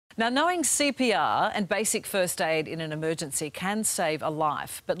Now, knowing CPR and basic first aid in an emergency can save a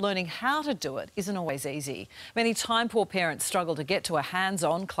life, but learning how to do it isn't always easy. Many time-poor parents struggle to get to a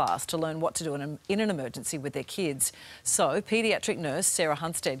hands-on class to learn what to do in an emergency with their kids. So, paediatric nurse Sarah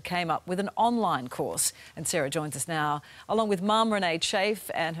Hunstead came up with an online course. And Sarah joins us now, along with mum Renee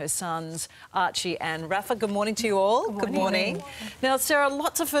Chafe and her sons Archie and Rafa. Good morning to you all. Good morning. Now, Sarah,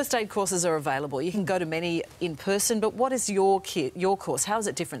 lots of first aid courses are available. You can go to many in person, but what is your course? How is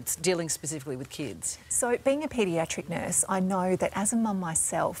it different, dealing specifically with kids? So, being a paediatric nurse, I know that as a mum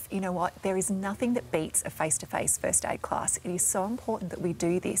myself, you know what, there is nothing that beats a face-to-face first aid class. It is so important that we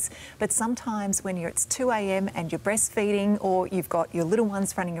do this. But sometimes when it's 2 a.m. and you're breastfeeding or you've got your little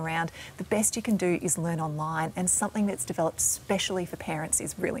ones running around, the best you can do is learn online, and something that's developed specially for parents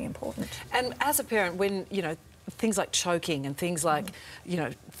is really important. And as a parent, when, you know, things like choking and things like, you know,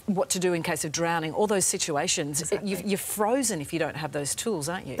 what to do in case of drowning, all those situations, Exactly. you're frozen if you don't have those tools,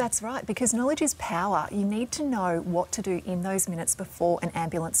 aren't you? That's right, because knowledge is power. You need to know what to do in those minutes before an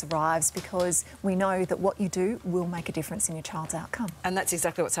ambulance arrives, because we know that what you do will make a difference in your child's outcome. And that's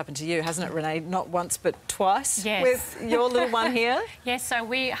exactly what's happened to you, hasn't it, Renee? Not once, but twice. Yes. With your little one here. Yes, so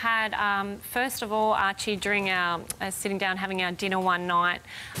we had, first of all, Archie, during our sitting down having our dinner one night,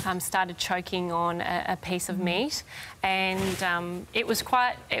 started choking on a piece of meat, and it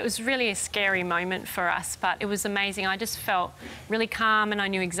was really a scary moment for us, but it was amazing. I just felt really calm and I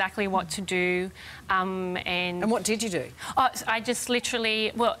knew exactly what to do. And what did you do? Oh, I just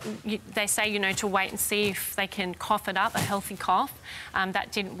literally, well, they say, you know, to wait and see if they can cough it up, a healthy cough.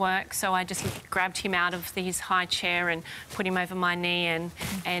 That didn't work, so I just grabbed him out of his high chair and put him over my knee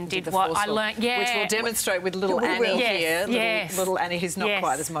and did what I learned. Yeah. Which we'll demonstrate with little Annie here. Yes. Little Annie, who's not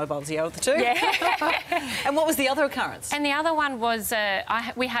quite as mobile as the other two. Yeah. And what was the other occurrence? And the other one was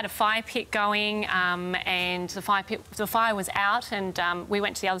we had a fire pit going, and the fire was out, and we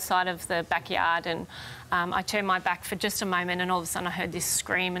went to the other side of the backyard, and I turned my back for just a moment, and all of a sudden I heard this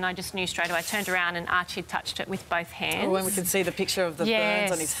scream, and I just knew straight away. I turned around and Archie touched it with both hands. Oh, and we can see the picture of the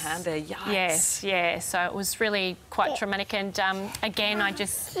burns on his hand there. Yikes. Yes, yeah. So it was really quite traumatic, and again, I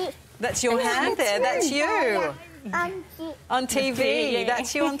just... That's your hand there. That's you. On TV. Yeah.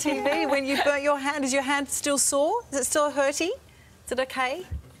 That's you on TV. When you burnt your hand, is your hand still sore? Is it still hurty? Is it okay?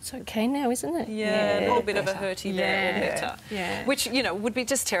 It's okay now, isn't it? Yeah, a little bit of a hurty there. Yeah. Which, you know, would be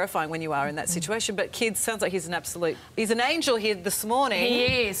just terrifying when you are in that situation. But kids, sounds like he's an angel here this morning. He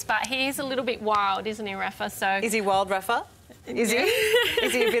is, but he is a little bit wild, isn't he, Rafa? So... Is he wild, Rafa? Is he?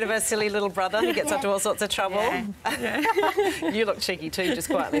 Is he a bit of a silly little brother who gets up to all sorts of trouble? Yeah. You look cheeky too, just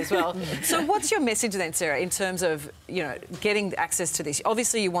quietly as well. So what's your message then, Sarah, in terms of, you know, getting access to this?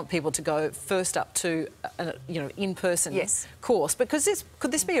 Obviously, you want people to go first up to, you know, in-person course, but could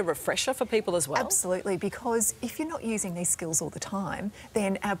this be a refresher for people as well? Absolutely, because if you're not using these skills all the time,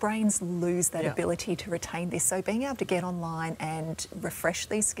 then our brains lose that ability to retain this. So being able to get online and refresh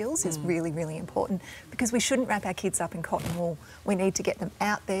these skills is really, really important, because we shouldn't wrap our kids up in cotton wool. We need to get them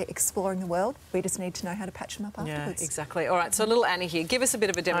out there exploring the world. We just need to know how to patch them up afterwards. Yeah, exactly. All right, so little Annie here, give us a bit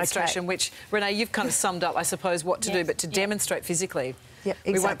of a demonstration, which, Renee, you've kind of summed up, I suppose, what to do, but to demonstrate physically. Yep,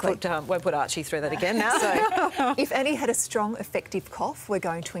 exactly. We won't put Archie through that again now. So, if Annie had a strong, effective cough, we're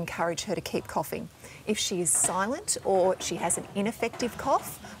going to encourage her to keep coughing. If she is silent or she has an ineffective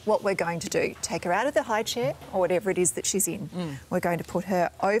cough, what we're going to do, take her out of the high chair or whatever it is that she's in. We're going to put her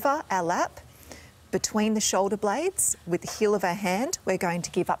over our lap, between the shoulder blades, with the heel of our hand. We're going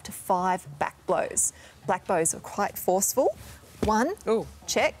to give up to 5 back blows. Back blows are quite forceful. 1,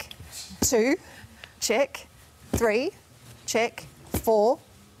 check. 2, check. 3, check. 4,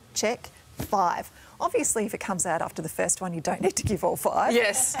 check. 5. Obviously, if it comes out after the first one, you don't need to give all 5.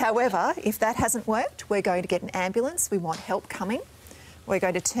 Yes. However, if that hasn't worked, we're going to get an ambulance. We want help coming. We're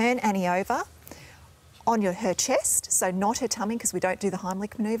going to turn Annie over on her chest, so not her tummy, because we don't do the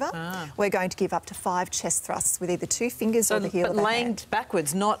Heimlich manoeuvre. We're going to give up to 5 chest thrusts with either 2 fingers or the heel of the hand. Laying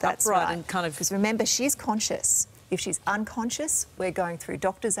backwards, not upright and kind of... Because remember, she's conscious. If she's unconscious, we're going through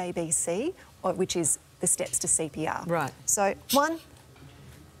doctor's ABC, which is the steps to CPR. Right. So 1,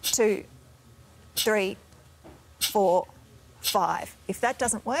 2, 3, 4, 5. If that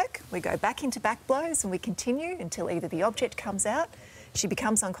doesn't work, we go back into back blows and we continue until either the object comes out, she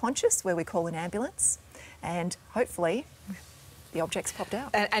becomes unconscious, where we call an ambulance, and hopefully the object's popped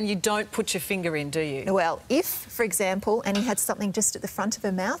out. And you don't put your finger in, do you? Well, if, for example, Annie had something just at the front of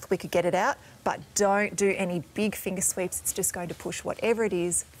her mouth, we could get it out, but don't do any big finger sweeps. It's just going to push whatever it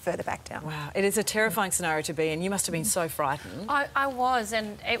is further back down. Wow, it is a terrifying scenario to be in. You must have been so frightened. I was,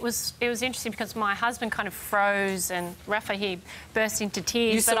 and it was interesting because my husband kind of froze, and Rafa, he burst into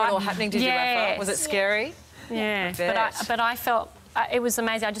tears. You saw it all happening, did you, Rafa? Was it scary? Yeah, but I felt it was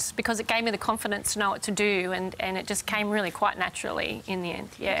amazing. Because it gave me the confidence to know what to do, and it just came really quite naturally in the end.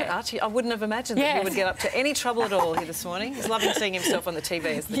 Yeah. Look at Archie. I wouldn't have imagined that he would get up to any trouble at all here this morning. He's loving seeing himself on the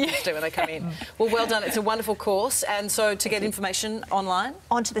TV as the kids do when they come in. Well, well done. It's a wonderful course. And so to get information online?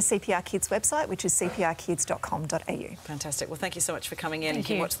 Onto the CPR Kids website, which is cprkids.com.au. Fantastic. Well, thank you so much for coming in. Thank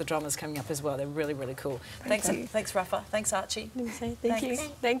you you. can watch the dramas coming up as well. They're really, really cool. Thank you. Thanks, Rafa. Thanks, Archie. Thank you.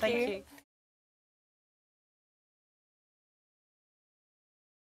 Thank you.